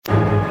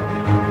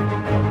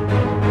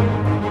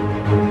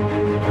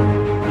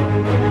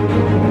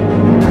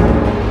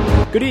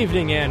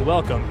evening and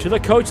welcome to the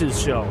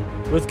Coaches Show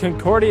with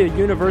Concordia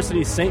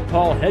University St.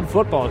 Paul head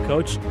football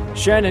coach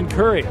Shannon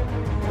Currier.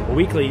 A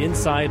weekly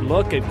inside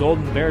look at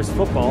Golden Bears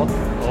football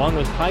along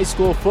with high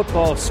school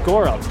football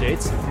score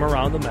updates from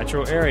around the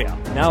metro area.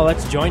 Now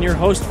let's join your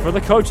host for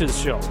the Coaches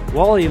Show,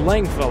 Wally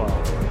Langfellow.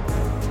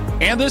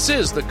 And this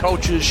is the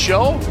Coaches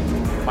Show.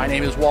 My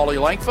name is Wally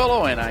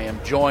Langfellow, and I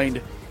am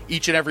joined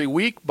each and every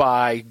week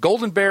by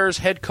Golden Bears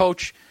head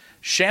coach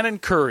Shannon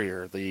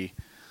Currier. The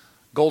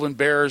Golden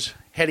Bears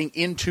heading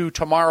into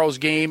tomorrow's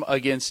game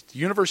against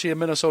University of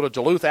Minnesota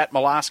Duluth at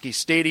Malosky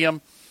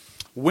Stadium.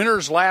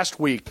 Winners last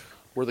week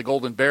were the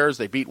Golden Bears.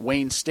 They beat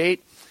Wayne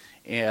State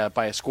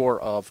by a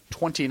score of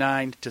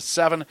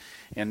 29-7,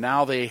 and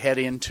now they head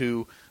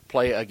into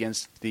play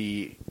against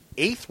the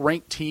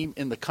 8th-ranked team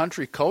in the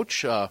country.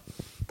 Coach,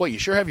 boy, you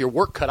sure have your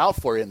work cut out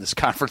for you in this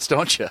conference,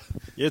 don't you?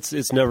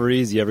 It's never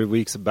easy. Every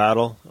week's a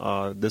battle.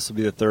 This will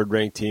be the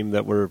 3rd-ranked team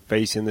that we're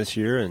facing this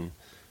year, and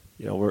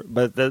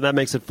but that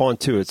makes it fun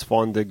too. It's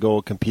fun to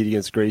go compete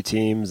against great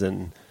teams,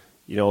 and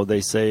they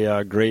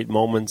say great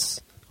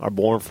moments are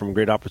born from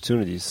great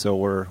opportunities. So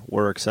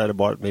we're excited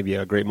about maybe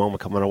a great moment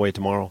coming our way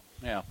tomorrow.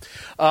 Yeah.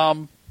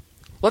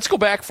 Let's go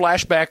back,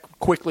 flashback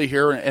quickly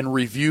here, and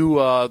review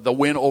the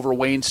win over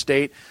Wayne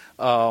State.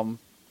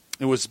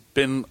 It was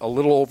been a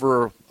little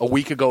over a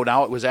week ago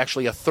now. It was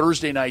actually a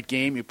Thursday night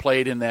game. You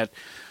played in that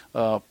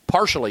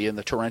partially in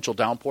the torrential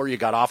downpour. You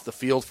got off the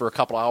field for a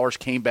couple hours,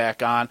 came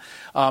back on.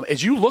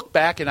 As you look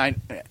back, and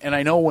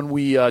I know when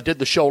we did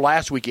the show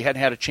last week, you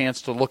hadn't had a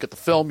chance to look at the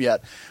film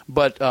yet,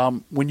 but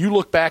when you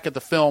look back at the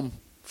film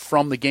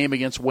from the game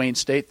against Wayne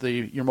State,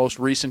 your most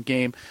recent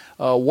game,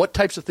 what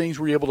types of things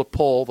were you able to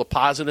pull, the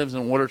positives,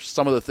 and what are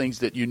some of the things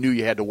that you knew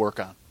you had to work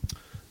on?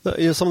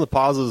 Some of the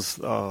positives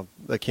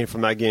that came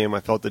from that game, I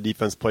felt the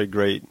defense played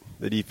great.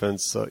 The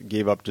defense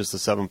gave up just the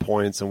 7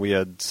 points, and we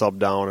had subbed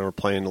down and were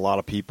playing a lot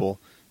of people.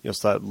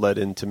 So that led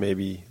into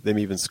maybe them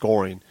even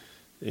scoring.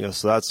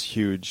 So that's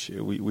huge.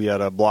 We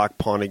had a block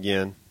punt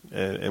again,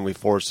 and we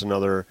forced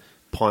another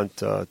punt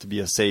to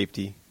be a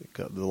safety.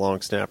 The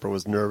long snapper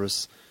was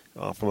nervous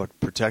from a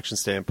protection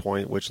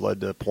standpoint, which led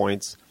to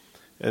points.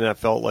 And I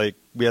felt like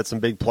we had some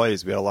big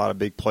plays. We had a lot of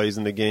big plays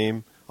in the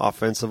game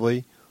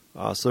offensively.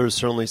 So there's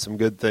certainly some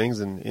good things,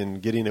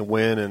 and getting a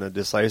win and a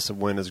decisive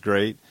win is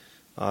great.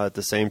 At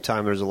the same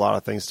time, there's a lot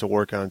of things to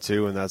work on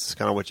too, and that's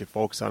kind of what you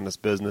focus on in this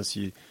business.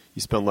 You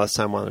spend less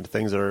time on the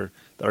things that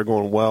are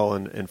going well,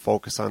 and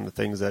focus on the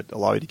things that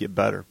allow you to get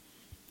better.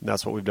 And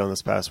that's what we've done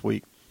this past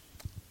week.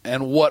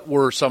 And what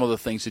were some of the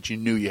things that you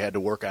knew you had to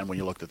work on when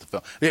you looked at the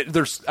film?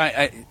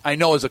 I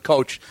know as a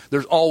coach,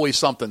 there's always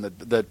something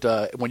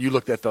that when you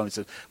looked at film, you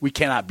said, we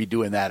cannot be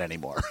doing that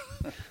anymore.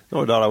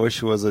 No doubt. I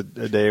wish it was a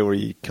day where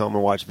you come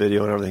and watch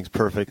video and everything's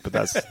perfect, but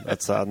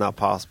that's not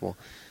possible.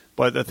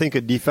 But I think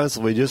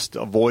defensively, just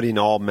avoiding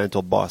all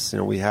mental busts.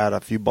 We had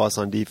a few busts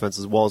on defense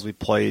as well as we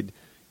played.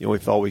 We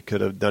felt we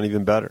could have done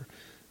even better.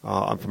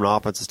 From an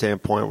offensive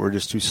standpoint, we're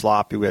just too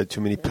sloppy. We had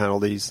too many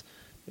penalties.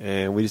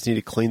 And we just need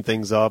to clean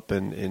things up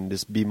and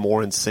just be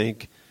more in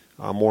sync,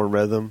 more in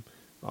rhythm.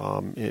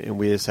 And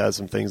we just had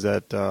some things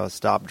that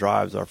stopped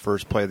drives. Our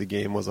first play of the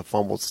game was a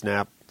fumbled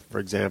snap, for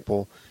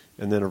example,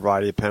 and then a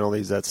variety of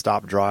penalties that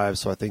stopped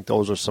drives. So I think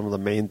those are some of the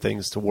main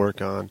things to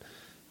work on.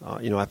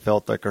 I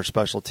felt like our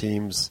special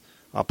teams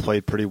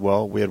played pretty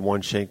well. We had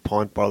one shank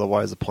punt, but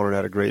otherwise the punter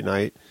had a great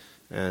night.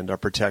 And our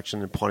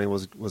protection and punting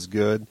was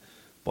good.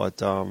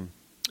 But,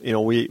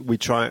 we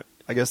try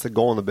 – I guess the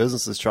goal in the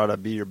business is try to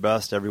be your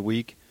best every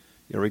week.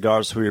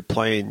 Regardless of who you're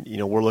playing,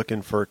 we're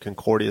looking for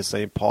Concordia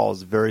St.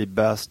 Paul's very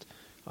best.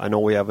 I know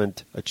we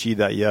haven't achieved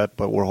that yet,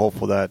 but we're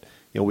hopeful that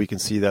we can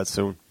see that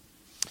soon.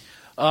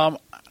 I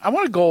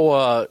want to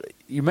go.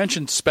 You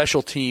mentioned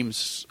special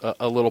teams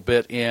a little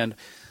bit, and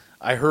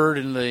I heard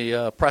in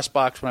the press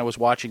box when I was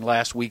watching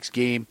last week's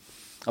game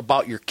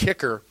about your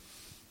kicker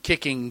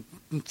kicking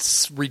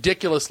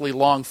ridiculously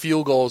long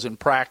field goals in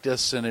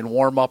practice and in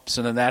warm-ups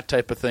and in that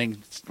type of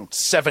thing,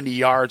 70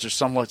 yards or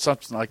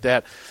something like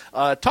that.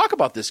 Talk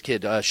about this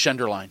kid,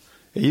 Schenderline.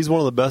 He's one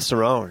of the best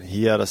around.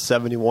 He had a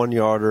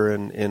 71-yarder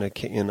in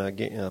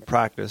a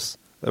practice.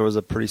 There was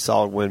a pretty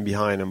solid win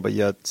behind him, but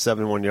yet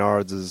 71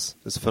 yards is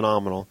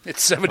phenomenal.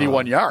 It's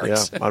 71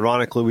 yards. Yeah.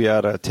 Ironically, we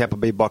had a Tampa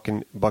Bay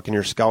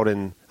Buccaneer scout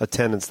in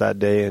attendance that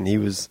day, and he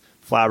was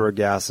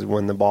flabbergasted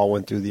when the ball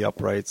went through the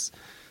uprights.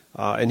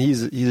 And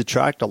he's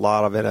attracted a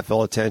lot of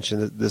NFL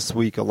attention. This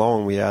week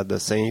alone, we had the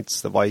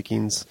Saints, the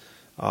Vikings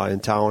in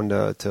town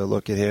to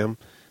look at him.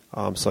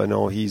 So I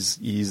know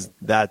he's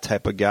that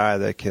type of guy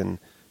that can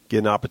get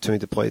an opportunity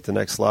to play at the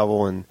next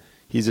level, and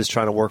he's just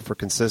trying to work for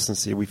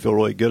consistency. We feel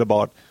really good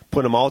about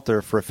putting him out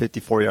there for a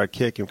 54-yard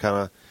kick and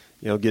kind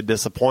of get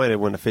disappointed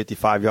when a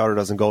 55-yarder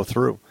doesn't go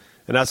through.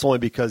 And that's only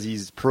because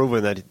he's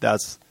proven that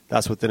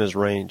that's within his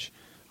range.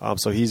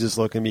 So he's just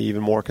looking to be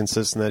even more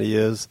consistent than he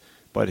is.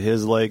 But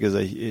his leg is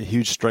a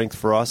huge strength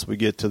for us. We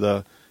get to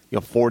the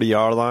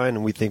 40-yard line,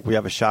 and we think we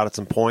have a shot at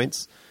some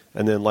points.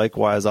 And then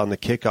likewise on the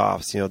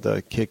kickoffs,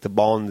 to kick the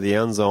ball into the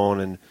end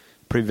zone and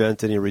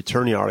prevent any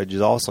return yardage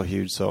is also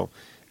huge. So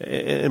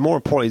And more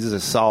importantly, he's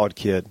just a solid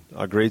kid,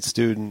 a great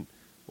student,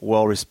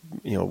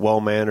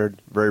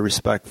 well-mannered, very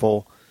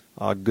respectful,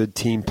 good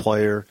team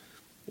player,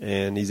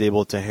 and he's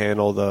able to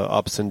handle the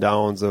ups and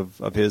downs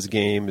of his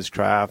game, his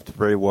craft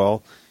very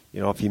well.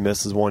 If he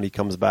misses one, he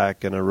comes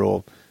back in a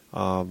real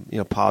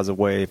positive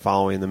way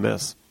following the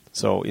miss.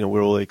 So, we're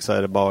really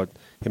excited about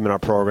him in our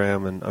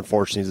program, and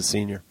unfortunately, he's a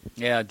senior.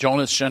 Yeah,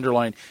 Jonas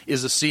Schenderlein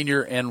is a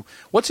senior, and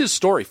what's his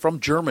story from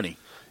Germany?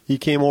 He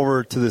came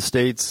over to the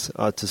States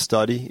to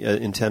study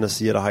in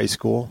Tennessee at a high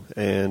school,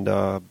 and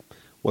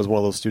was one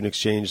of those student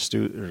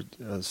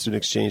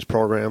exchange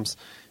programs,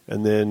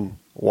 and then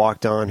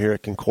walked on here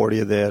at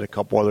Concordia. They had a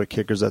couple other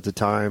kickers at the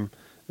time.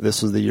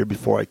 This was the year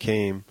before I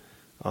came.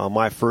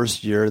 My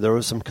first year, there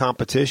was some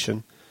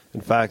competition.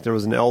 In fact, there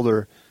was an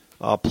elder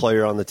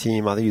player on the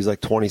team. I think he was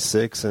like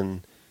 26,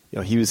 and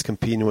he was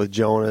competing with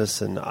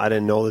Jonas, and I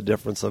didn't know the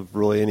difference of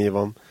really any of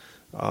them.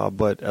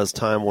 But as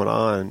time went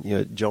on,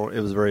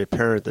 it was very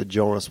apparent that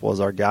Jonas was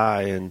our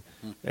guy, and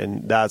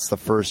that's the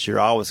first year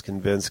I was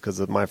convinced because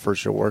of my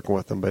first year working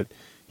with him. But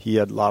he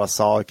had a lot of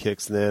solid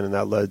kicks then, and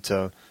that led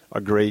to a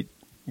great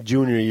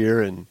junior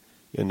year, and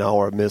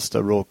now I missed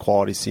a real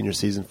quality senior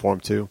season for him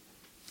too.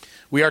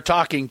 We are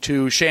talking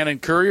to Shannon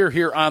Currier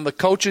here on the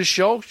Coaches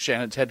Show.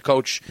 Shannon's head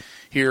coach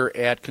here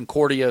at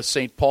Concordia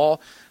St.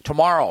 Paul.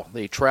 Tomorrow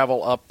they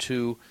travel up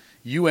to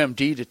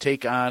UMD to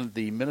take on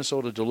the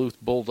Minnesota Duluth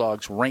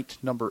Bulldogs,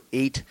 ranked number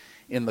 8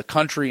 in the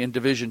country in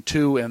Division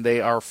II, and they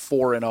are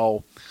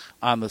 4-0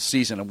 on the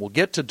season. And we'll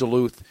get to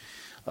Duluth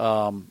in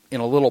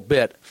a little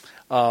bit.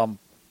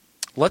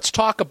 Let's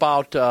talk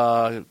about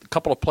a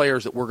couple of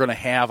players that we're going to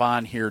have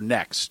on here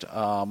next.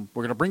 We're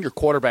going to bring your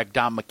quarterback,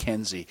 Dom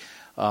McKenzie,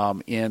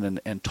 in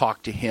and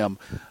talk to him.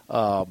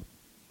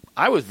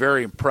 I was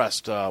very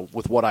impressed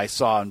with what I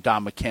saw in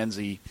Dom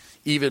McKenzie,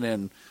 even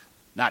in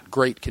not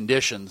great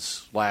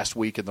conditions last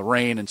week in the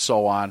rain and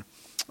so on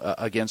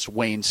against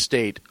Wayne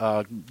State.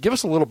 Give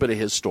us a little bit of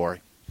his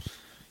story.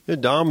 Yeah,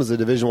 Dom is a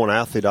Division I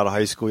athlete out of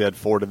high school. He had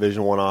 4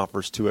 Division I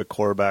offers, 2 at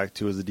quarterback,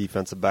 2 as a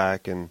defensive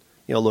back. And,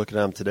 looking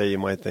at him today, you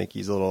might think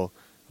he's a little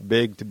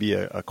big to be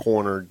a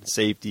corner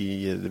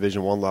safety at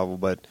Division I level,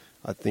 but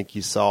I think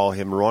you saw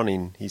him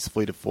running. He's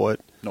fleet of foot,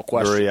 no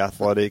question, very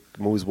athletic,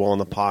 moves well in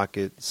the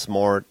pocket,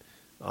 smart,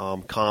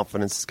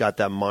 confidence. He's got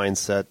that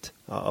mindset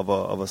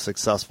of a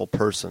successful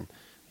person.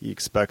 He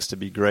expects to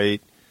be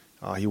great.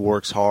 He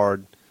works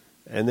hard.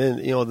 And then,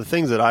 the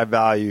things that I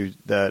value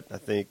that I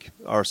think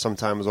are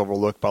sometimes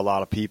overlooked by a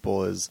lot of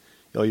people is,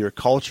 your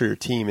culture, your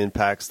team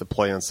impacts the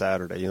play on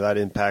Saturday. That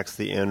impacts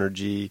the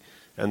energy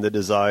and the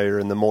desire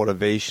and the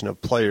motivation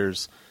of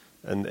players.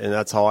 And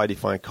that's how I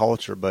define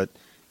culture. But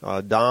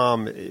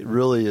Dom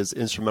really is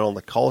instrumental in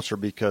the culture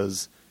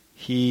because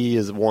he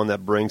is one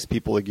that brings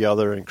people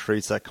together and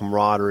creates that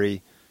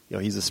camaraderie.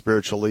 He's a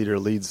spiritual leader,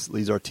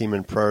 leads our team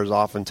in prayers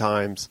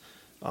oftentimes.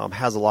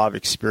 Has a lot of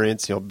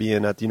experience,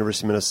 being at the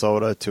University of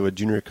Minnesota to a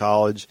junior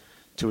college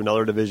to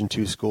another Division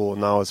II school,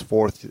 and now his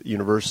 4th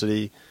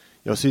university.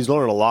 So he's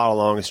learned a lot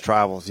along his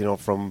travels,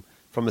 from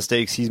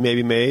mistakes he's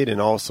maybe made,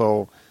 and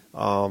also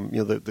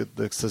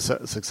the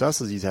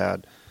successes he's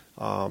had.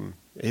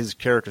 His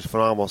character's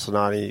phenomenal, so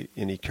not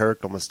any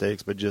character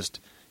mistakes, but just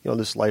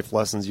just life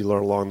lessons you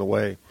learn along the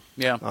way.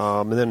 Yeah.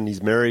 And then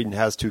he's married and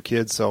has 2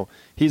 kids, so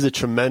he's a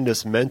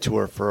tremendous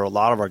mentor for a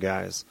lot of our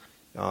guys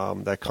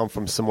that come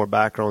from similar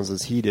backgrounds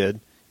as he did.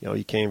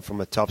 He came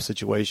from a tough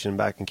situation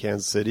back in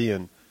Kansas City,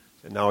 and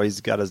now he's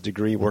got his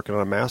degree working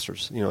on a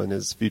master's, and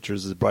his future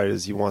is as bright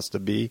as he wants to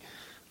be.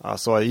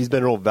 So he's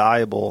been real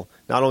valuable,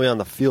 not only on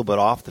the field but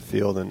off the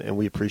field, and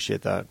we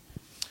appreciate that.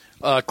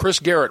 Chris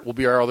Garrett will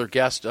be our other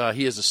guest.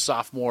 He is a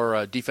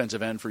sophomore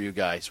defensive end for you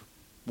guys.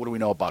 What do we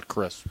know about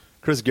Chris?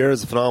 Chris Garrett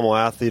is a phenomenal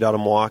athlete out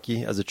of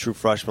Milwaukee. As a true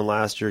freshman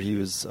last year, he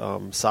was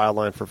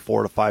sidelined for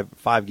 4 to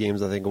 5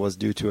 games, I think it was,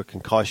 due to a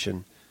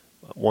concussion.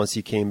 Once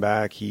he came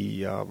back,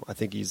 I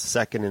think he's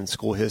 2nd in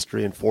school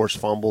history in forced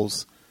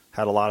fumbles,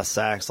 had a lot of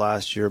sacks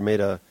last year, made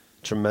a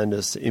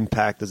tremendous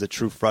impact as a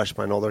true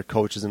freshman. I know their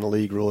coaches in the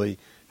league really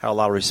had a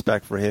lot of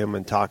respect for him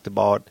and talked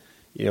about,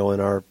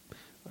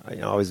 I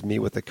always meet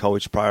with the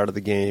coach prior to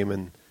the game,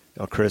 and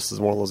Chris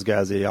is one of those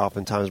guys they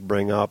oftentimes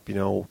bring up,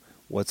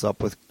 what's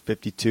up with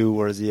 52,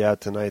 where is he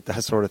at tonight,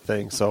 that sort of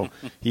thing. So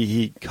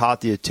he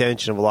caught the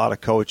attention of a lot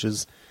of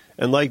coaches.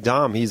 And like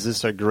Dom, he's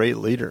just a great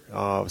leader,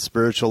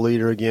 spiritual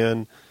leader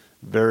again,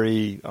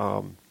 very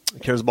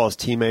cares about his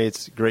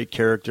teammates, great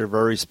character,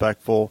 very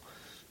respectful.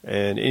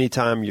 And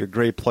anytime your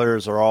great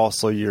players are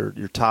also your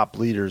top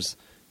leaders,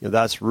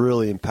 that's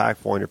really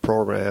impactful on your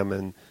program,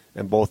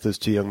 and both those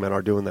 2 young men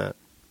are doing that.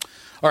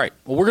 All right,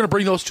 well, we're going to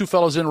bring those 2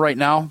 fellows in right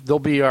now. They'll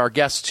be our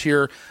guests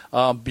here.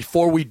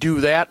 Before we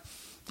do that,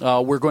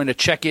 we're going to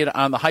check in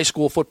on the high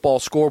school football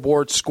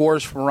scoreboard,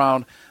 scores from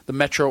around the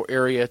metro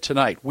area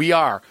tonight. We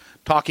are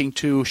talking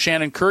to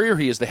Shannon Currier.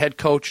 He is the head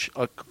coach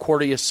of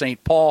Concordia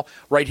St. Paul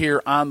right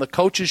here on the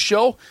Coaches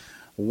Show.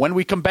 When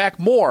we come back,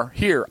 more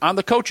here on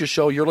the Coaches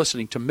Show. You're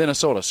listening to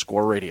Minnesota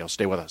Score Radio.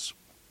 Stay with us.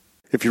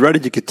 If you're ready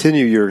to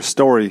continue your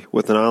story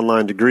with an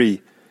online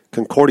degree,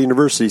 Concordia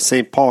University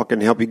St. Paul can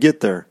help you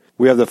get there.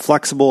 We have the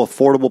flexible,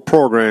 affordable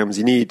programs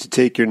you need to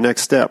take your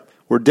next step.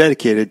 We're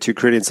dedicated to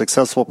creating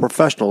successful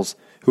professionals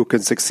who can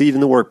succeed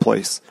in the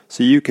workplace,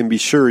 so you can be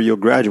sure you'll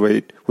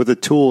graduate with the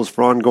tools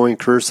for ongoing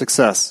career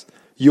success.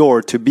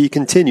 Your to be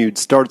continued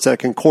starts at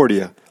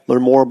Concordia.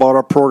 Learn more about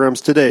our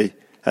programs today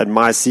at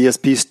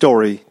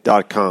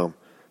mycspstory.com.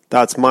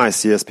 That's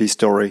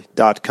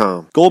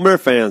mycspstory.com. Golden Bear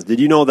fans, did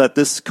you know that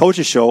this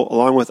coaches show,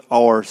 along with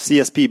our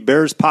CSP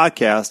Bears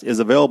podcast, is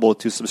available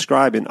to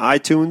subscribe in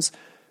iTunes,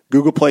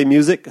 Google Play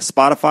Music,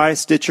 Spotify,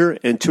 Stitcher,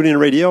 and TuneIn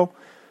Radio?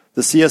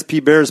 The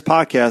CSP Bears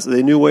podcast is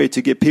a new way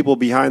to get people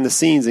behind the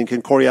scenes in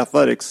Concordia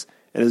athletics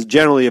and is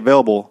generally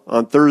available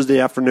on Thursday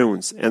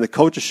afternoons. And the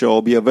coaches show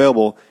will be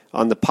available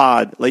on the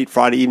pod late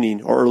Friday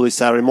evening or early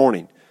Saturday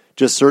morning.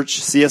 Just search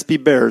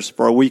CSP Bears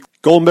for a week.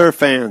 Golden Bear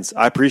fans,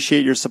 I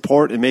appreciate your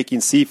support in making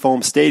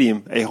Seafoam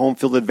Stadium a home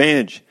field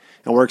advantage.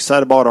 And we're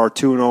excited about our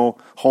 2-0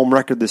 home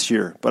record this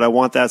year. But I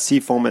want that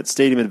Seafoam at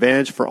Stadium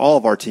advantage for all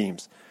of our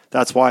teams.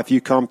 That's why if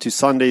you come to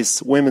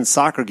Sunday's women's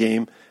soccer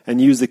game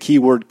and use the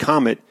keyword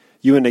Comet,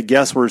 you and a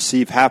guest will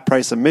receive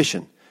half-price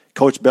admission.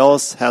 Coach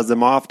Bellis has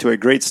them off to a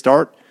great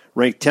start,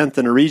 ranked 10th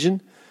in the region.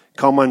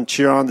 Come and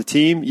cheer on the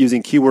team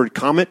using keyword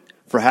Comet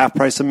for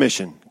half-price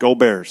admission. Go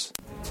Bears.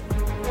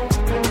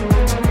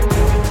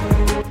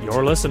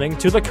 You're listening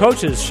to The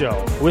Coaches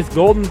Show with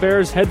Golden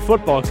Bears head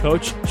football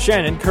coach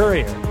Shannon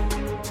Currier.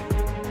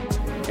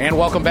 And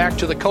welcome back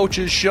to The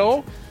Coaches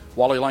Show.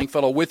 Wally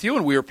Longfellow with you,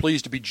 and we are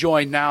pleased to be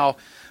joined now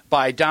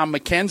by Dom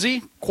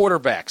McKenzie,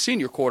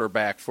 senior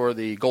quarterback for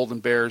the Golden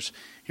Bears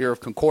here of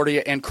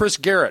Concordia, and Chris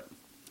Garrett.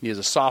 He is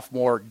a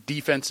sophomore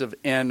defensive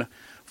end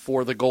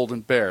for the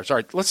Golden Bears. All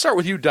right, let's start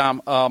with you,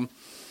 Dom.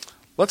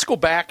 Let's go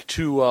back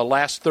to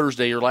last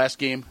Thursday, your last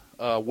game,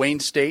 Wayne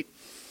State.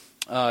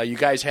 You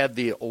guys had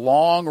the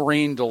long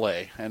rain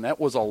delay, and that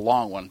was a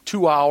long one,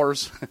 2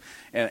 hours,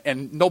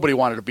 and nobody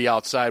wanted to be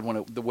outside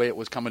the way it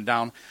was coming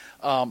down.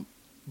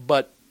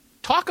 But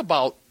talk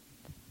about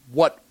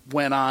what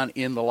went on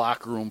in the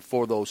locker room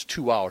for those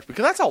 2 hours,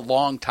 because that's a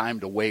long time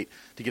to wait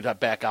to get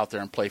back out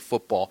there and play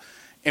football.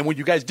 And when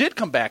you guys did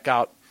come back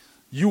out,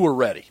 you were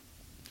ready.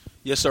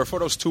 Yes, sir. For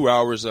those 2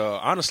 hours,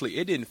 honestly,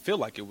 it didn't feel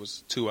like it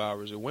was 2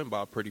 hours. It went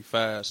by pretty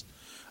fast.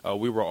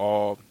 We were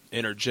all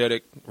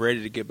energetic,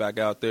 ready to get back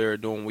out there,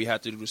 doing what we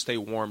had to do to stay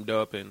warmed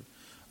up and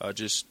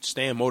just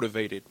staying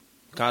motivated,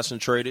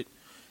 concentrated,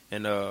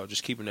 and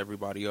just keeping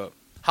everybody up.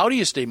 How do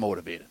you stay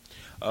motivated?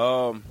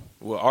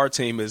 Well, our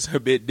team is a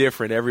bit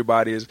different.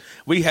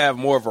 We have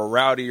more of a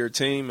rowdier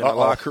team in the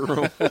locker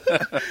room.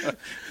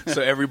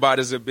 So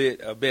everybody's a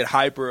bit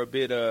hyper, a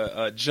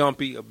bit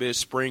jumpy, a bit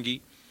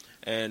springy.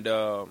 And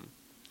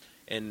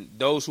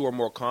those who are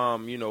more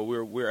calm,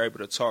 we're able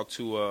to talk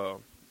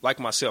to like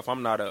myself.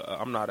 I'm not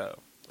a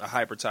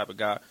hyper type of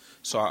guy.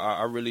 So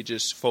I really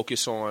just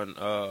focus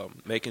on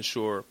making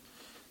sure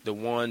the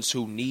ones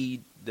who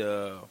need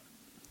the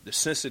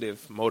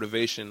sensitive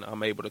motivation,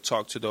 I'm able to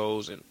talk to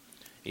those. And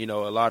a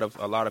lot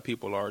of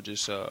people are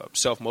just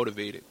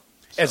self-motivated.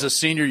 So. As a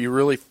senior, you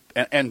really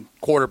and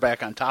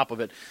quarterback on top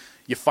of it,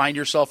 you find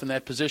yourself in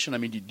that position. I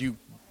mean, do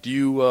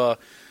you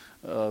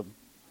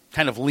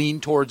kind of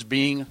lean towards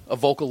being a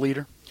vocal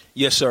leader?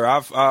 Yes, sir.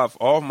 I've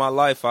all my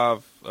life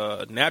I've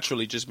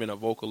naturally just been a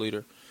vocal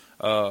leader.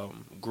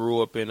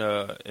 Grew up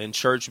in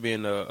church,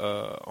 being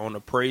on a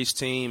praise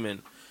team,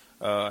 and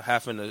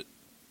having to.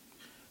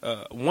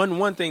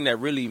 One thing that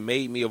really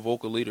made me a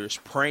vocal leader is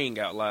praying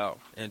out loud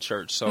in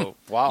church. So,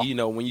 wow.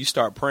 When you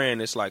start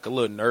praying, it's like a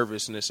little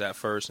nervousness at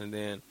first, and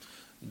then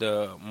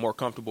the more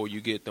comfortable you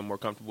get,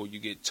 talking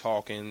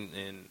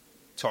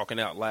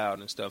out loud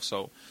and stuff.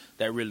 So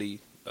that really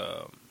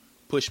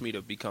pushed me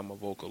to become a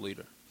vocal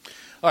leader.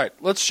 All right,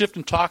 let's shift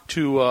and talk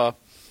to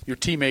your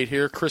teammate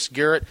here, Chris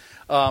Garrett.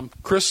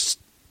 Chris,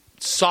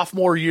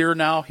 sophomore year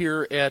now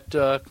here at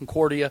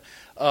Concordia.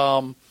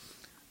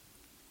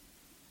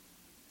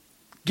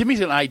 Give me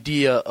an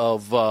idea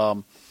of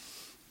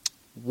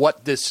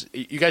what this.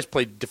 You guys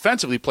played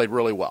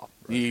really well.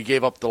 Right. You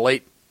gave up the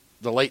late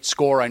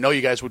score. I know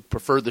you guys would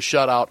prefer the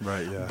shutout.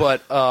 Right. Yeah.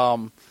 But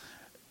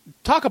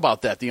talk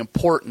about that. The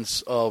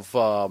importance of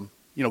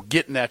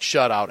getting that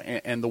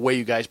shutout and the way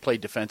you guys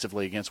played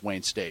defensively against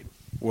Wayne State.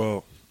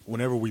 Well,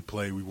 whenever we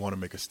play, we want to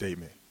make a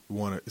statement.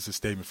 It's a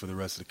statement for the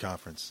rest of the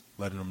conference,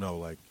 letting them know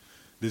like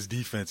this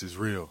defense is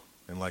real,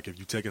 and like if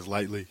you take us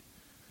lightly,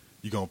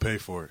 you're gonna pay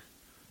for it.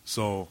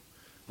 So.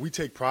 We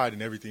take pride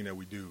in everything that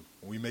we do.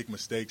 When we make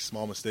mistakes,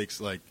 small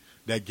mistakes like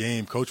that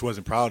game, Coach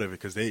wasn't proud of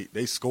it because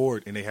they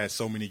scored and they had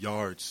so many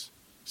yards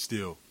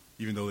still,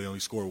 even though they only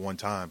scored one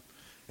time.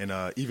 And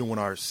even when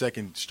our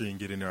second string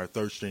get in there, our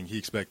third string,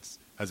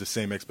 has the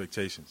same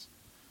expectations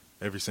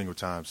every single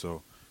time.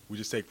 So we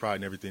just take pride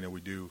in everything that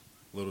we do,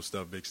 little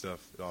stuff, big stuff.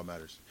 It all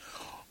matters.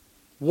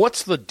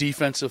 What's the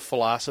defensive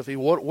philosophy?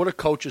 What are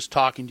coaches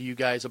talking to you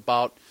guys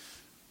about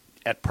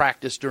at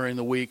practice during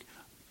the week?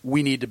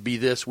 We need to be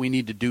this, we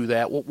need to do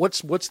that.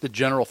 What's the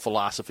general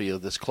philosophy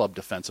of this club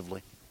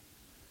defensively?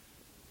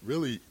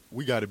 Really,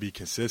 we got to be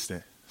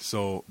consistent.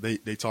 So they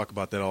talk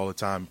about that all the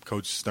time.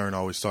 Coach Stern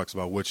always talks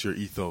about what's your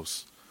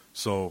ethos.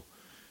 So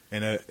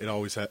and it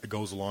always it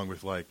goes along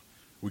with, like,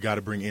 we got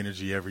to bring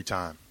energy every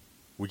time.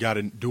 We got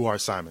to do our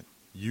assignment.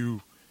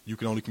 You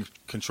can only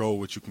control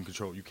what you can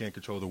control. You can't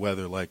control the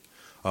weather like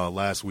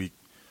last week,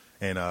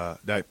 and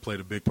that played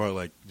a big part.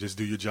 Like, just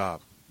do your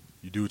job.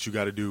 You do what you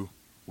got to do.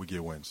 We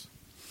get wins.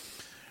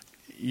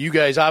 You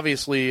guys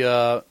obviously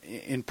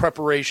in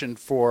preparation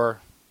for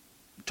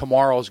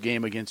tomorrow's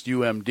game against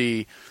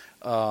UMD,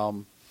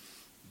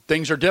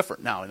 things are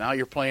different now. Now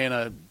you're playing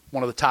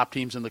one of the top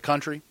teams in the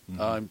country.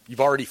 Mm-hmm.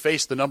 You've already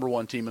faced the number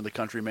one team in the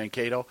country,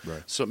 Mankato,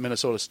 right. So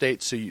Minnesota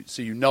State. So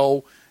you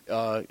know,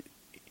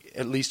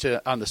 at least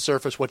on the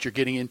surface, what you're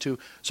getting into.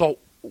 So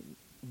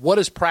what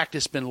has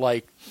practice been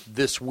like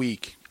this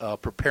week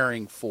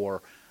preparing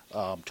for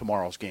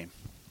tomorrow's game?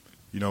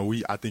 You know,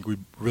 I think we've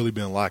really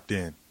been locked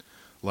in.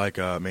 Like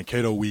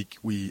Mankato week,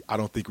 I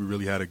don't think we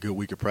really had a good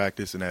week of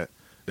practice, and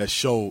that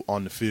show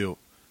on the field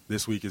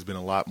this week has been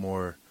a lot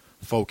more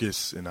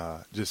focused, and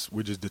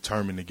we're just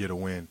determined to get a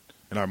win.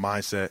 And our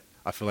mindset,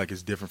 I feel like,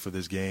 is different for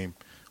this game.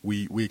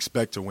 We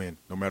expect to win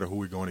no matter who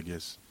we're going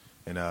against,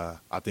 and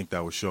I think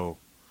that will show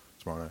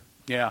tomorrow night.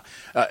 Yeah,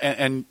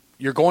 and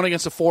you're going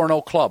against a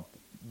 4-0 club.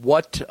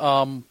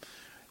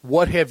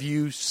 What have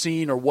you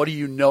seen, or what do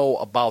you know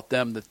about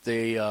them that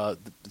they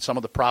some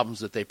of the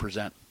problems that they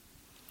present?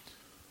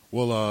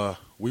 Well,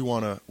 we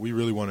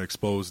really want to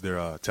expose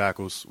their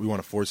tackles. We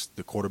want to force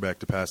the quarterback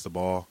to pass the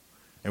ball,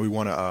 and we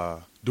want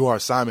to do our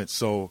assignments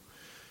so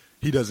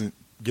he doesn't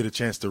get a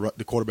chance to run.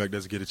 The quarterback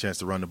doesn't get a chance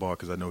to run the ball,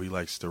 because I know he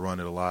likes to run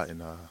it a lot,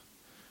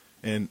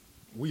 and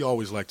we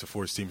always like to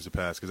force teams to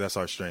pass because that's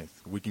our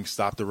strength. We can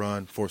stop the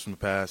run, force them to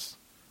pass.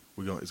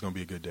 It's going to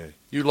be a good day.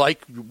 You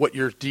like what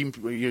your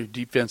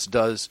defense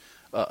does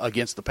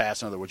against the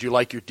pass. In other words, you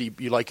like your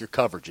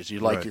coverages, you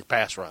like right. your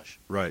pass rush.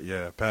 Right.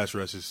 Yeah. Pass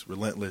rush is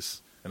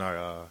relentless, and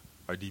our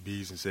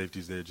DBs and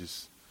safeties,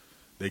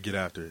 they get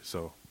after it.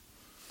 So,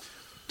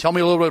 tell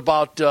me a little bit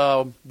about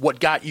what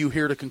got you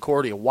here to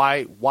Concordia.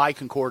 Why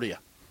Concordia?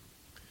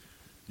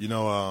 You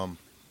know,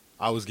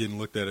 I was getting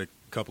looked at a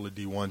couple of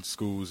D1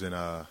 schools, and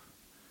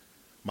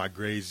my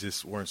grades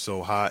just weren't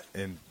so hot.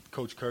 And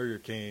Coach Courier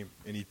came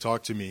and he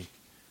talked to me,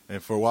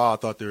 and for a while I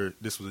thought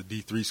this was a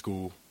D3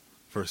 school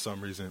for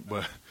some reason,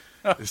 but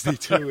it's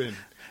D2, and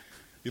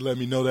he let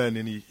me know that, and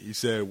then he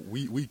said,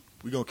 we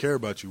gonna care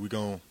about you. We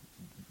gonna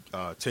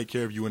take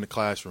care of you in the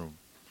classroom,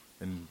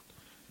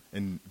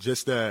 and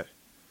just that,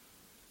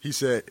 he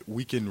said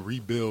we can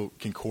rebuild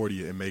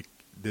Concordia and make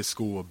this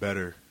school a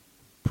better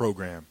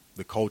program,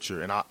 the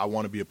culture, and I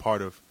want to be a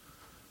part of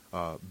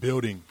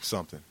building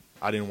something.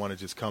 I didn't want to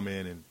just come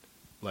in and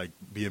like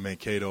be a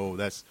Mankato.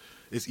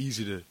 It's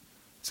easy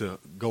to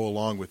go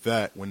along with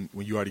that when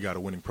you already got a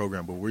winning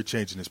program, but we're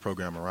changing this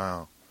program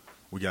around.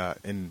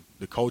 And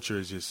the culture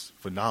is just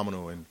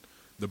phenomenal, and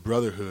the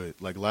brotherhood,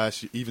 like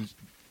last year, even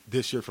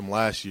this year from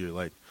last year,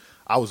 like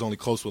I was only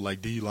close with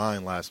like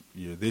D-line last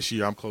year. This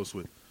year I'm close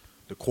with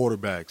the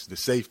quarterbacks, the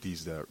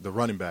safeties, the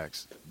running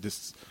backs.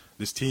 This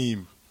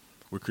team,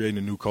 we're creating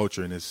a new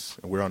culture, and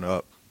we're on the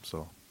up.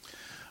 So.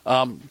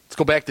 Let's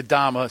go back to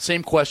Dama.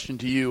 Same question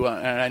to you,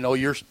 and I know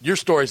your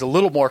story is a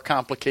little more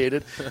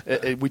complicated.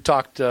 We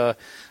talked a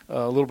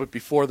little bit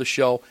before the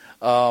show.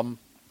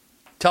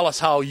 Tell us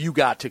how you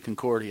got to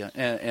Concordia,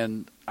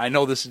 and I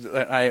know this.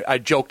 I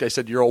joked. I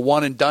said you're a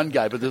one and done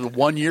guy, but there's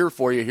 1 year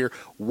for you here.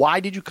 Why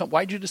did you come?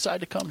 Why did you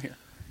decide to come here?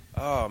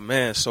 Oh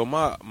man, so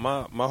my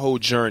whole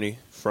journey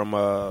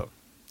from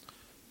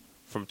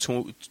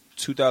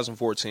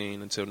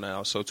 2014 until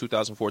now. So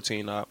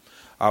 2014,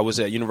 I was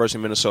at University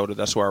of Minnesota.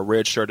 That's where I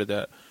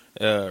redshirted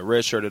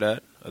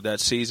that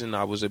season.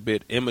 I was a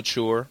bit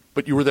immature.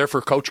 But you were there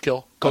for Coach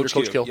Kill? Coach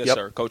Kill. Yes,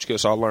 sir. Coach Kill.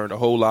 So I learned a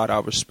whole lot. I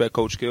respect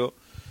Coach Kill.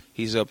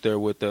 He's up there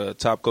with the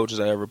top coaches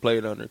I ever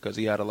played under because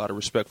he had a lot of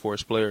respect for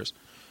his players.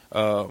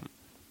 So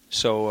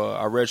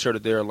I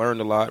redshirted there,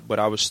 learned a lot, but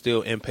I was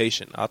still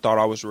impatient. I thought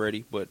I was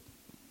ready, but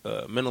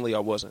mentally I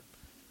wasn't.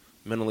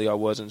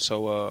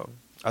 So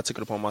I took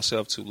it upon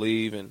myself to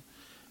leave and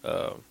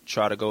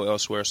try to go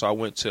elsewhere. So I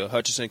went to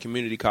Hutchinson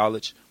Community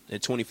College in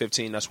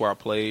 2015. That's where I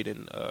played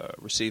and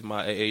received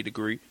my AA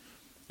degree.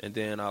 And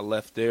then I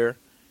left there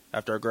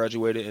after I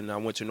graduated, and I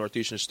went to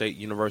Northeastern State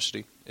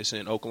University. It's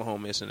in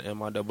Oklahoma. It's in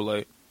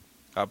MIAA.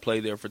 I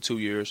played there for 2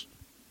 years.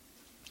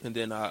 And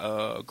then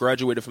I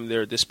graduated from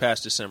there this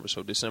past December,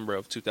 so December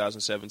of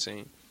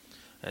 2017.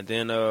 And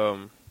then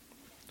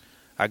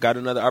I got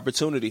another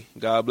opportunity.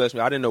 God bless me.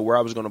 I didn't know where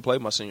I was going to play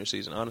my senior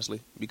season, honestly,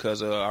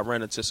 because I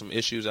ran into some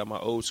issues at my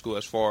old school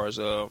as far as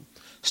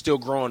still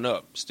growing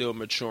up, still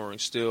maturing,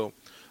 still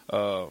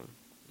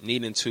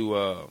needing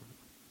to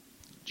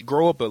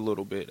grow up a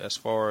little bit as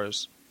far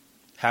as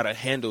how to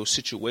handle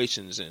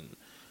situations and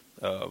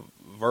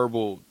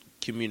verbal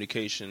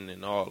communication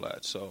and all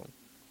that. So,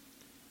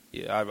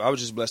 yeah, I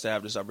was just blessed to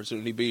have this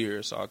opportunity to be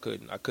here, so I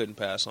couldn't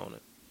pass on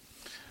it.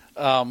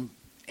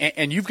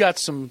 And you've got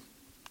some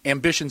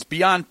ambitions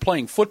beyond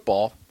playing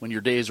football when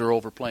your days are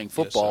over playing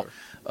football.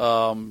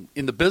 Yes,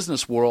 in the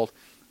business world,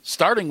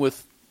 starting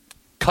with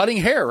cutting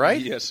hair,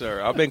 right? Yes,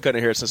 sir. I've been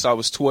cutting hair since I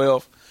was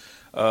 12.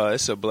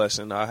 It's a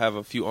blessing. I have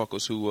a few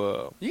uncles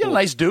who. You got a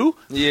nice do.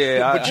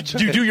 Yeah. But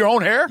do you do your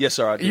own hair? Yes,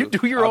 sir. I do. You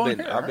do your own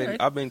hair.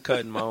 I've been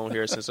cutting my own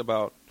hair since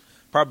probably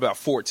about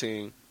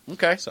 14.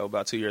 Okay. So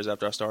about 2 years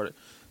after I started.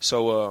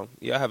 So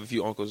I have a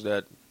few uncles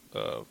that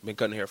been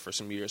cutting hair for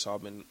some years. So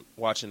I've been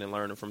watching and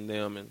learning from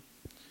them, and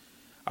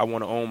I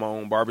want to own my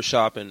own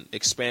barbershop and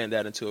expand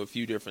that into a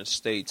few different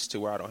states to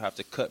where I don't have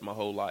to cut my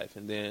whole life.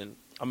 And then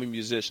I'm a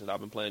musician.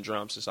 I've been playing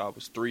drums since I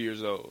was 3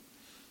 years old.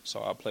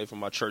 So I play for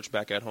my church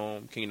back at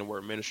home, Kingdom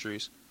Word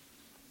Ministries.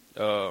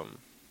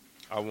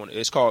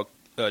 It's called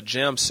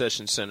Jam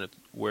Session Center,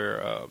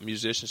 where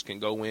musicians can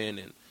go in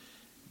and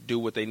do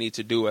what they need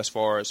to do as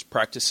far as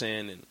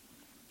practicing and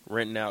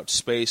renting out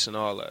space and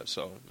all that.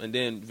 So, and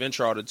then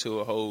venture out into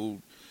a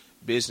whole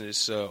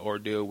business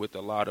ordeal with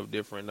a lot of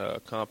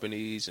different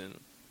companies and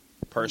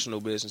personal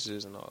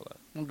businesses and all that.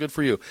 Well, good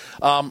for you.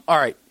 All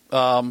right.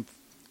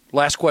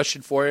 Last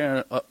question for you,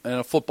 and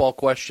a football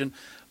question.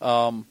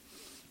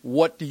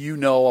 What do you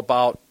know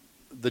about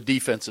the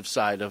defensive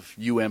side of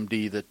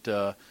UMD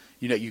that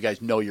you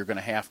guys know you're going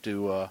to have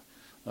to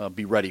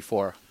be ready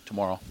for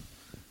tomorrow?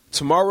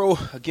 Tomorrow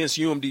against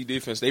UMD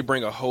defense, they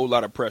bring a whole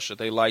lot of pressure.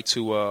 They like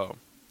to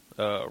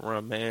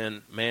run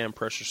man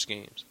pressure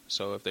schemes.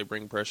 So if they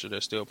bring pressure,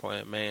 they're still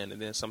playing man, and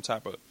then some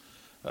type of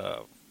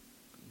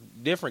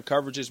different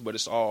coverages, but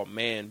it's all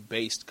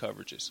man-based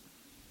coverages.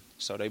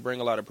 So they bring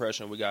a lot of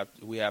pressure, and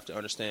we have to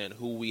understand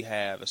who we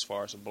have as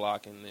far as a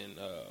block and then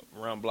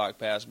run block,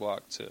 pass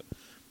block to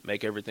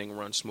make everything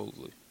run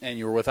smoothly. And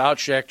you're without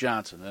Shaq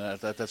Johnson.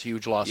 That's a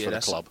huge loss for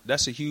the club.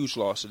 That's a huge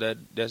loss.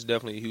 That's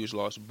definitely a huge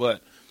loss.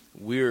 But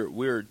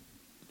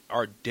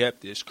our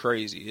depth is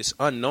crazy. It's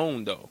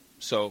unknown though.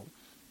 So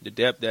the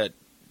depth that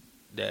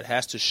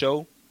has to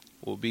show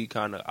will be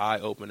kind of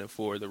eye-opening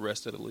for the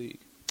rest of the league.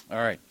 All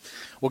right.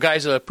 Well,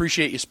 guys, I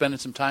appreciate you spending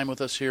some time with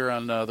us here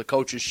on the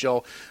Coach's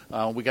Show.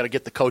 We got to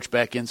get the coach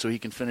back in so he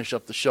can finish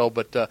up the show.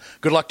 But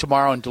good luck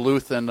tomorrow in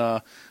Duluth, and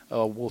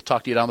we'll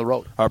talk to you down the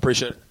road. I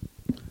appreciate it.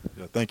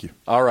 Yeah, thank you.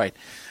 All right.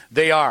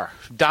 They are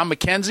Don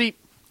McKenzie.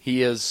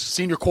 He is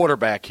senior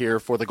quarterback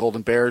here for the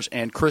Golden Bears,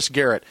 and Chris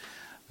Garrett,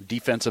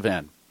 defensive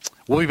end.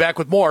 We'll be back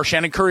with more.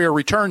 Shannon Currier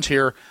returns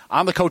here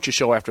on the Coach's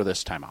Show after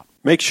this timeout.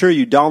 Make sure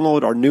you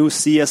download our new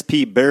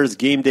CSP Bears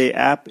Game Day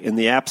app in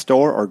the App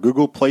Store or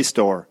Google Play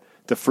Store.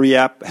 The free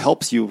app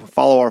helps you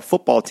follow our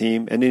football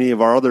team and any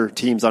of our other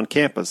teams on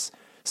campus.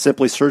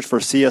 Simply search for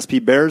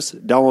CSP Bears,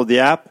 download the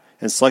app,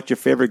 and select your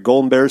favorite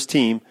Golden Bears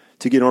team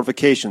to get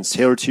notifications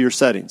tailored to your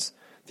settings.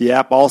 The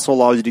app also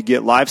allows you to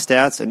get live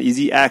stats and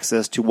easy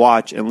access to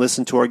watch and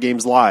listen to our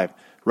games live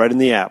right in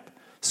the app.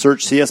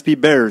 Search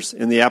CSP Bears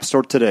in the App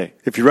Store today.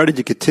 If you're ready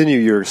to continue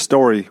your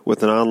story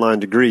with an online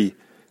degree,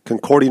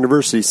 Concordia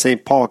University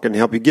St. Paul can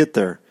help you get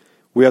there.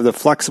 We have the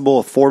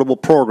flexible, affordable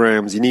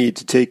programs you need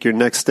to take your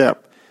next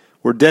step.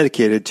 We're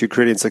dedicated to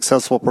creating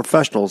successful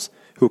professionals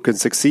who can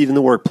succeed in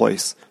the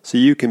workplace, so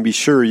you can be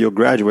sure you'll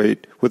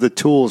graduate with the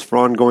tools for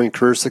ongoing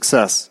career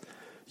success.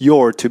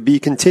 Your to be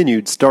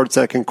continued starts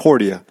at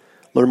Concordia.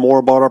 Learn more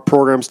about our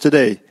programs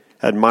today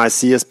at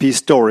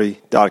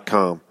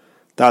mycspstory.com.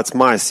 That's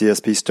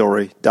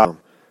mycspstory.com.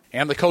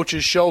 And the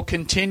Coach's Show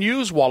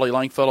continues. Wally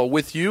Langfellow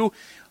with you,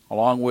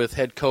 along with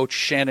head coach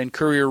Shannon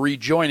Currier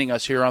rejoining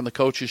us here on the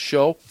Coach's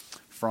Show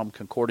from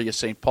Concordia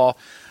St. Paul.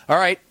 All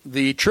right,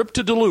 the trip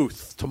to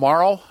Duluth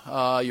tomorrow.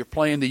 You're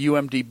playing the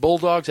UMD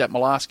Bulldogs at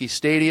Molosky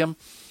Stadium.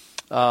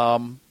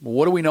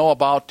 What do we know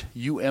about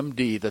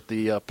UMD that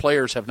the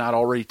players have not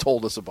already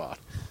told us about?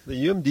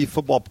 The UMD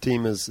football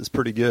team is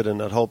pretty good,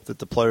 and I'd hope that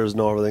the players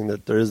know everything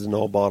that there is to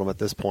know about them at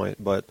this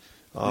point. But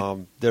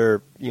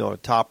they're a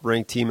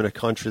top-ranked team in the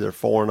country. They're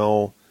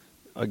 4-0.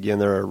 Again,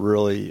 they're a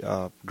really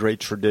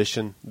great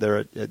tradition. They're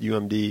at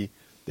UMD.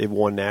 They've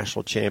won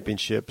national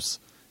championships.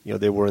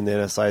 They were in the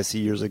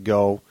NSIC years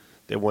ago.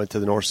 They went to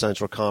the North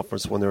Central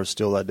Conference when there was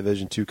still that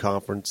Division II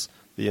conference,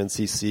 the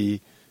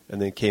NCC,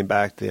 and then came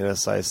back to the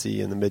NSIC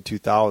in the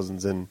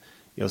mid-2000s. And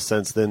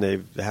since then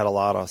they've had a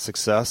lot of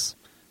success.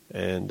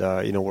 And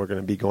we're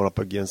going to be going up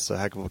against a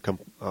heck of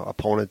a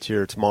opponent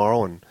here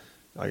tomorrow. And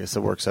like I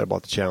said, we're excited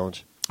about the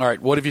challenge. All right,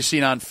 what have you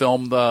seen on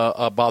film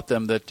about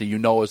them that you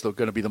know is going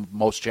to be the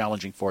most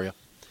challenging for you?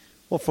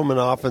 Well, from an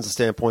offensive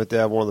standpoint, they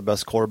have one of the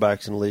best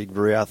quarterbacks in the league.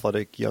 Very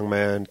athletic young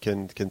man,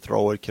 can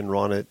throw it, can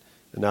run it.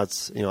 And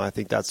that's, I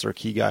think that's their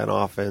key guy in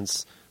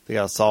offense. They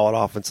got a solid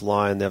offensive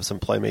line. They have some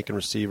playmaking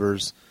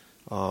receivers.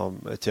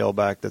 A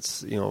tailback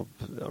that's,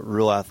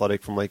 real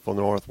athletic from Lakeville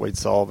North, Wade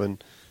Sullivan.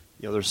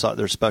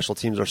 Their special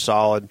teams are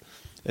solid.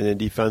 And then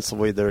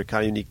defensively, they're a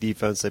kind of unique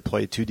defense. They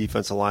play 2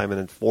 defensive linemen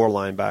and 4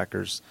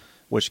 linebackers,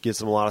 which gives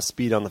them a lot of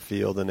speed on the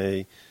field. And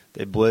they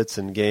blitz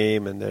and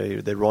game, and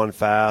they run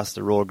fast.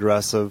 They're real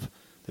aggressive.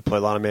 They play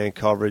a lot of man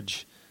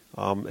coverage.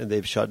 And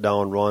they've shut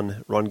down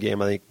run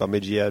game. I think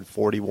Bemidji had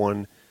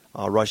 41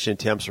 rushing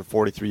attempts for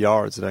 43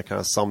 yards, and that kind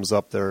of sums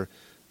up their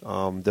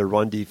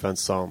run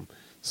defense some.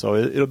 So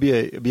it'll be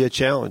a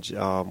challenge.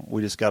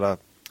 We just got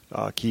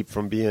to keep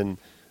from being,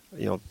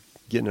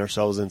 getting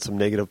ourselves in some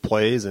negative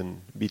plays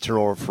and be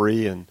turnover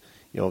free, and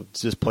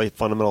just play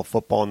fundamental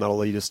football, and that'll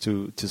lead us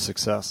to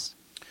success.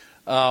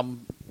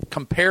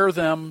 Compare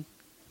them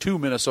to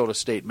Minnesota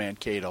State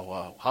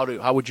Mankato.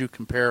 How would you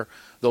compare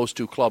those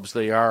two clubs?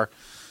 They are,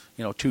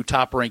 two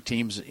top-ranked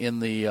teams in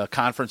the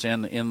conference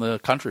and in the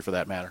country, for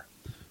that matter.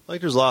 I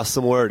think there's a lot of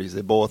similarities.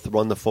 They both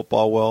run the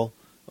football well.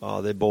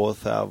 They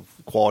both have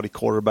quality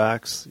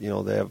quarterbacks.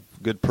 They have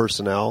good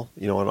personnel,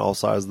 on all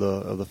sides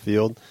of the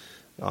field.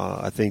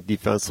 I think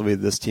defensively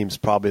this team's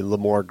probably a little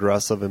more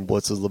aggressive and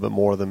blitzes a little bit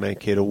more than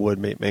Mankato would.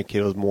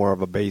 Mankato is more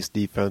of a base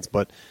defense.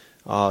 But,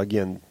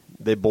 again,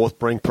 they both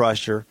bring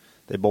pressure.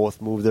 They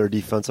both move their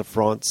defensive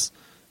fronts.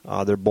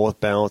 They're both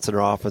balanced in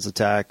their offense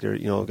attack.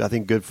 I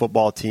think good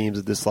football teams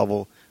at this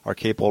level are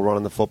capable of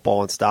running the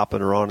football and stopping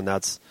the run, and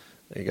that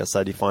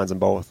defines them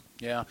both.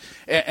 Yeah,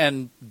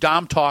 and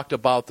Dom talked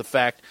about the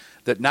fact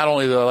that not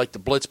only do they like to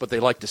blitz, but they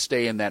like to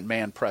stay in that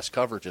man press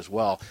coverage as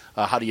well.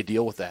 How do you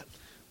deal with that?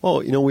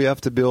 Well, we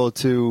have to be able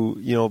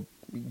to,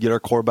 get our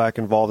quarterback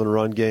involved in the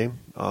run game.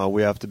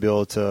 We have to be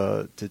able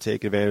to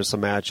take advantage of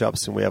some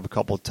matchups, and we have a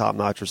couple of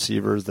top-notch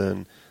receivers.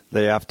 Then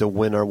they have to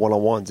win our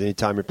one-on-ones.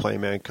 Anytime you're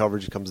playing man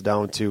coverage, it comes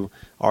down to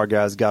our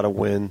guys got to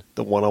win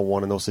the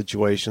one-on-one in those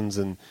situations,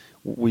 and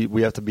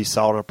we have to be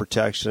solid on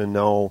protection and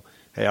know,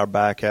 hey, our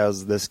back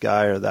has this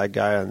guy or that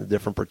guy on the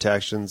different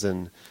protections,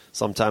 and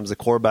sometimes the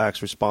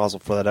quarterback's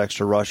responsible for that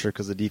extra rusher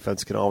because the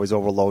defense can always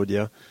overload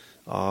you.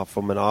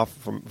 From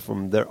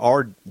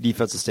our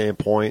defensive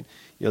standpoint,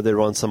 they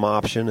run some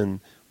option, and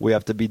we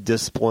have to be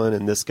disciplined.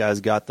 And this guy's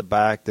got the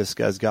back, this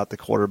guy's got the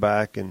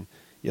quarterback, and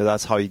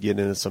that's how you get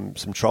into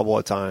some trouble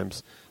at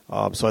times.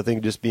 So I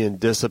think just being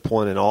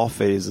disciplined in all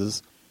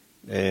phases,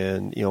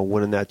 and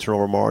winning that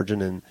turnover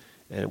margin,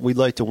 and we'd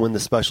like to win the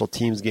special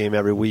teams game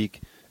every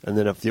week. And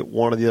then if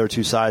one of the other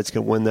two sides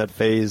can win that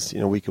phase,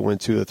 we can win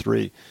 2 or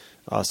 3.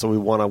 So we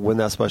want to win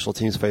that special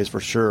teams phase for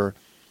sure,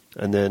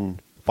 and then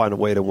find a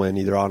way to win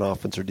either on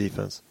offense or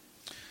defense.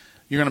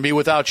 You're going to be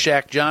without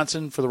Shaq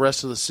Johnson for the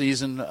rest of the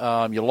season.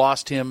 You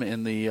lost him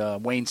in the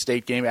Wayne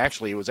State game.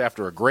 Actually, it was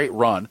after a great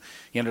run.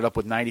 He ended up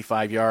with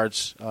 95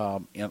 yards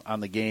on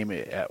the game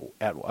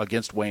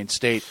against Wayne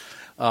State.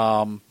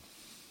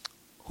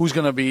 Who's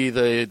going to be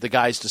the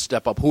guys to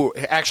step up?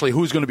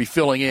 Who's going to be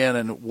filling in,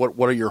 and what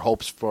are your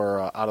hopes for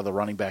out of the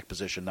running back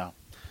position now?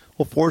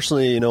 Well,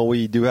 fortunately,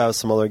 we do have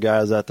some other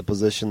guys at the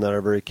position that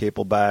are very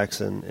capable backs,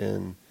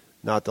 and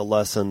not to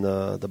lessen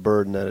the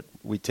burden that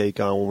we take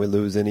on when we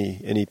lose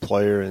any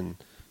player, and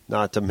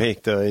not to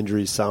make the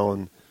injuries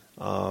sound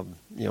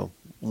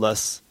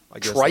less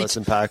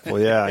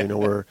impactful.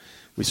 Yeah,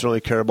 we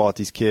certainly care about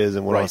these kids,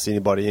 and we don't see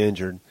anybody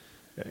injured.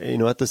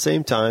 At the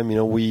same time,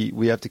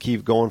 we have to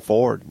keep going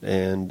forward,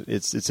 and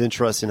it's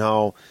interesting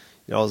how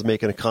I was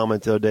making a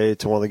comment the other day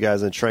to one of the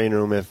guys in the training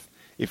room.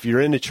 If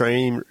you're in the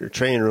training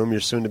room, you're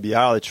soon to be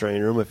out of the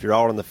training room. If you're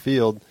out on the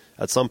field,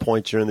 at some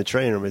point you're in the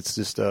training room. It's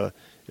just a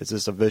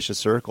vicious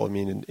circle. I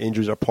mean,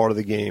 injuries are part of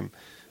the game.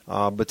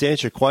 But to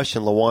answer your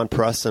question, Lawan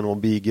Preston will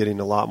be getting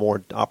a lot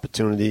more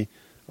opportunity.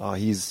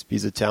 He's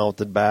a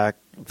talented back,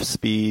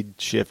 speed,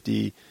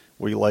 shifty.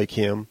 We like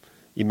him.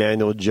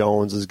 Emmanuel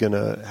Jones is going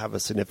to have a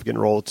significant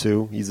role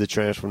too. He's the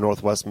transfer from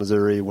Northwest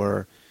Missouri,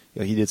 where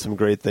he did some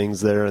great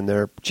things there in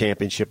their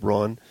championship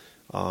run.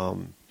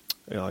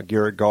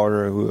 Garrett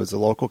Gardner, who is a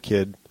local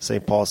kid,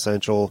 St. Paul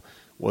Central,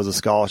 was a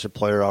scholarship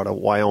player out of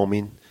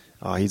Wyoming.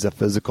 He's a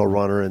physical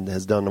runner and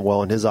has done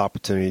well in his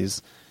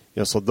opportunities.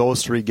 So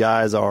those 3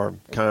 guys are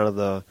kind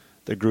of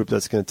the group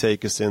that's going to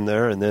take us in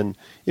there. And then,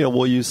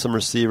 we'll use some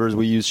receivers.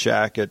 We use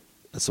Shaq at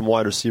some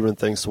wide receiver and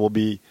things, so we'll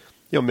be,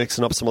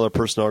 mixing up some other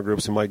personnel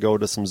groups. We might go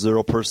to some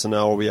 0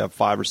 personnel where we have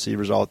 5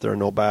 receivers out there,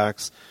 no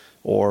backs,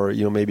 or,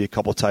 maybe a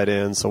couple tight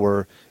ends.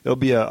 So it'll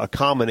be a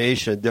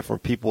combination of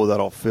different people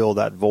that'll fill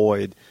that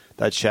void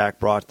that Shaq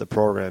brought to the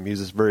program. He was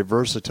just very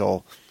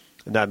versatile,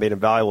 and that made him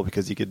valuable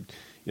because he could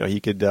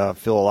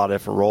fill a lot of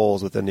different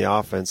roles within the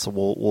offense. So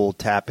we'll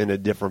tap into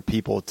different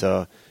people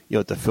to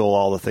fill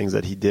all the things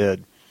that he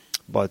did.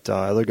 But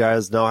other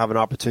guys now have an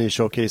opportunity to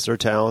showcase their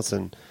talents,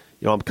 and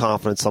I'm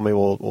confident somebody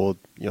will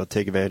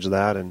take advantage of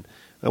that. And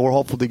we're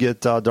hopeful to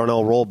get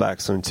Darnell Roll back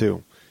soon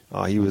too.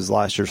 He was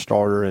last year's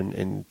starter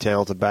and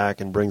talented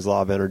back and brings a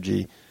lot of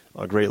energy,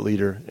 a great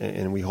leader,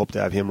 and we hope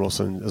to have him real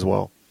soon as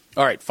well.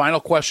 All right, final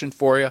question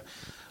for you.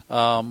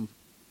 What's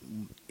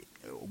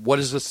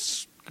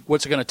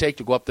it going to take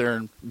to go up there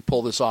and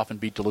pull this off and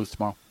beat Duluth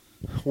tomorrow?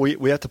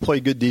 We have to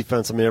play good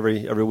defense. I mean,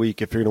 every week,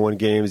 if you're going to win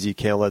games, you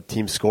can't let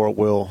teams score at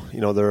will.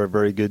 They're a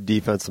very good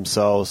defense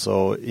themselves,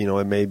 so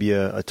it may be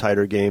a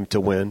tighter game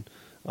to win.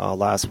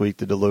 Last week,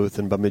 the Duluth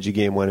and Bemidji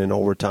game went in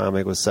overtime.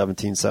 It was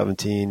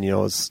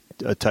 17-17. It's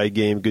a tight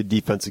game, good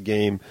defensive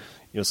game.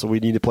 So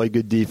we need to play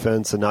good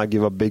defense and not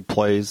give up big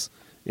plays.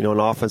 In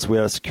offense, we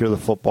have to secure the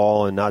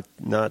football and not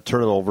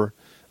turn it over,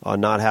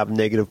 not have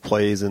negative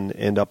plays and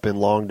end up in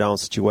long down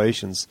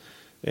situations.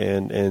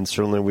 And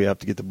certainly we have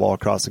to get the ball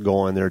across the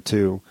goal line there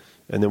too.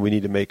 And then we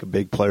need to make a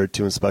big play or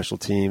two in special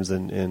teams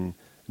and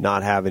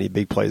not have any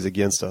big plays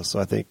against us. So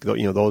I think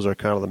those are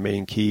kind of the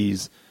main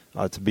keys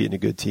to beating a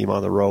good team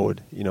on the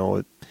road.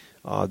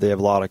 They have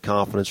a lot of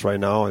confidence right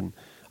now, and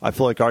I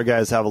feel like our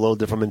guys have a little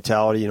different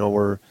mentality.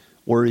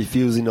 We'll we're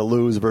refusing to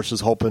lose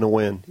versus hoping to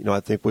win. I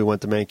think we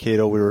went to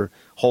Mankato. We were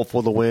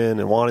hopeful to win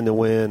and wanting to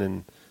win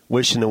and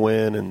wishing to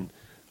win, and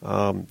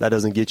that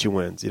doesn't get you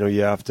wins.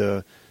 You have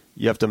to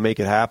make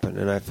it happen.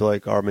 And I feel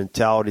like our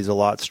mentality is a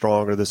lot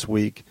stronger this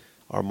week.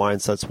 Our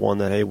mindset's one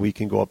that, hey, we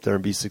can go up there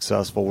and be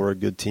successful. We're a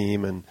good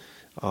team, and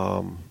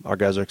our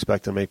guys are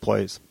expected to make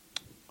plays.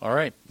 All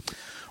right.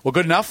 Well,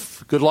 good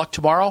enough. Good luck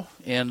tomorrow,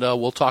 and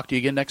we'll talk to you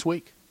again next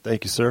week.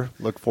 Thank you, sir.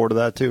 Look forward to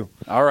that, too.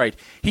 All right.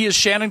 He is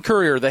Shannon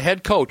Currier, the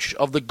head coach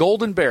of the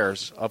Golden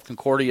Bears of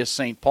Concordia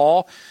St.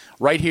 Paul,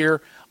 right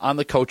here on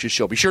the Coaches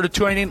Show. Be sure to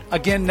tune in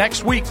again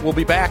next week. We'll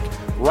be back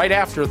right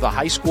after the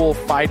high school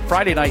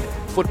Friday night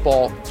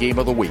football game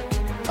of the week.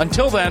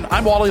 Until then,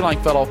 I'm Wally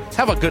Langfellow.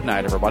 Have a good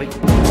night, everybody.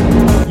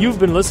 You've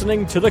been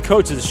listening to The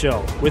Coaches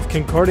Show with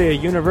Concordia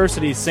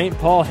University St.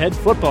 Paul head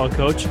football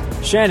coach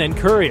Shannon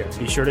Currier.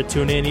 Be sure to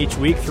tune in each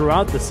week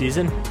throughout the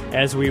season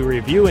as we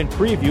review and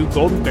preview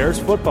Golden Bears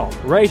football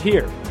right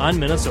here on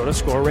Minnesota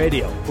Score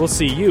Radio. We'll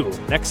see you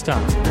next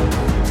time.